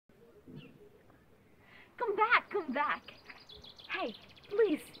come back. Hey,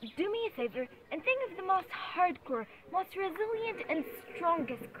 please, do me a favor and think of the most hardcore, most resilient and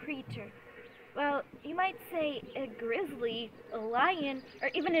strongest creature. Well, you might say a grizzly, a lion, or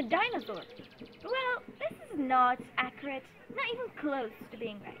even a dinosaur. Well, this is not accurate, not even close to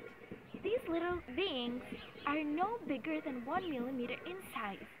being right. These little beings are no bigger than 1 millimeter in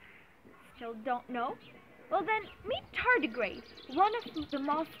size. Still don't know? Well then, meet tardigrades, one of the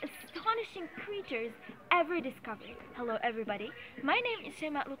most astonishing creatures ever discovered. Hello everybody, my name is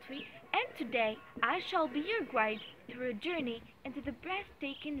Chaimaa LOUTFI, and today I shall be your guide through a journey into the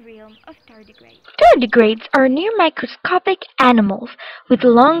breathtaking realm of tardigrades. Tardigrades are near microscopic animals with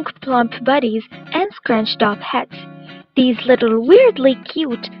long plump bodies and scrunched up heads. These little weirdly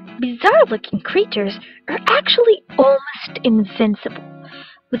cute, bizarre-looking creatures are actually almost invincible.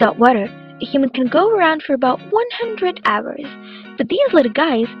 Without water, a human can go around for about 100 hours, but these little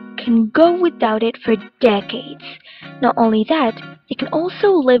guys can go without it for decades. Not only that, they can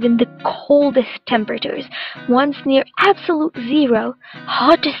also live in the coldest temperatures, once near absolute zero,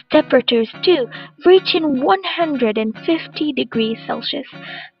 hottest temperatures too, reaching 150 degrees Celsius.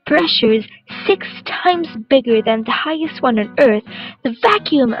 Pressures 6 times bigger than the highest one on Earth, the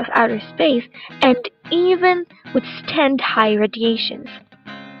vacuum of outer space, and even withstand high radiations.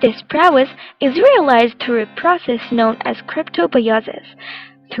 This prowess is realized through a process known as cryptobiosis.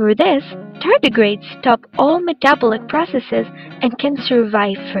 Through this, tardigrades stop all metabolic processes and can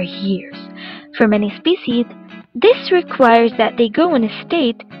survive for years. For many species, this requires that they go in a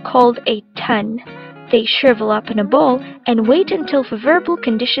state called a ton. They shrivel up in a ball and wait until favorable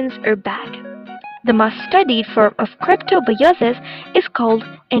conditions are bad. The most studied form of cryptobiosis is called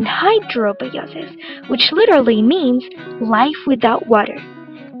anhydrobiosis, which literally means life without water.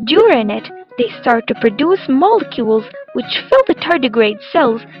 During it, they start to produce molecules which fill the tardigrade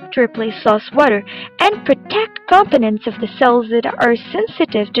cells to replace lost water and protect components of the cells that are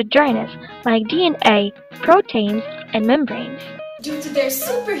sensitive to dryness, like DNA, proteins, and membranes. Due to their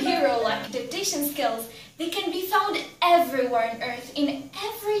superhero-like adaptation skills, they can be found everywhere on Earth in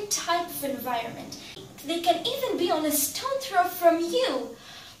every type of environment. They can even be on a stone throw from you.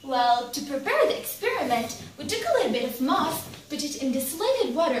 Well, to prepare the experiment, we took a little bit of moss, put it in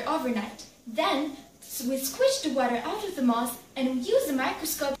diluted water overnight. Then, we squished the water out of the moss and used a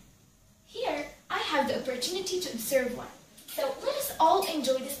microscope. Here, I have the opportunity to observe one. So let us all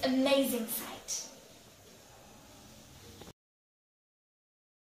enjoy this amazing sight.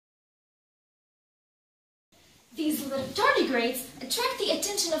 These little tardigrades attract the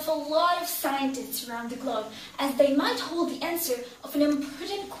attention of a lot of scientists around the globe, as they might hold the answer of an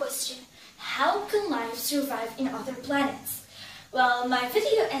important question: how can life survive in other planets? Well, my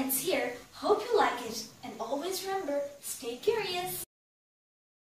video ends here. Hope you like it, and always remember, stay curious.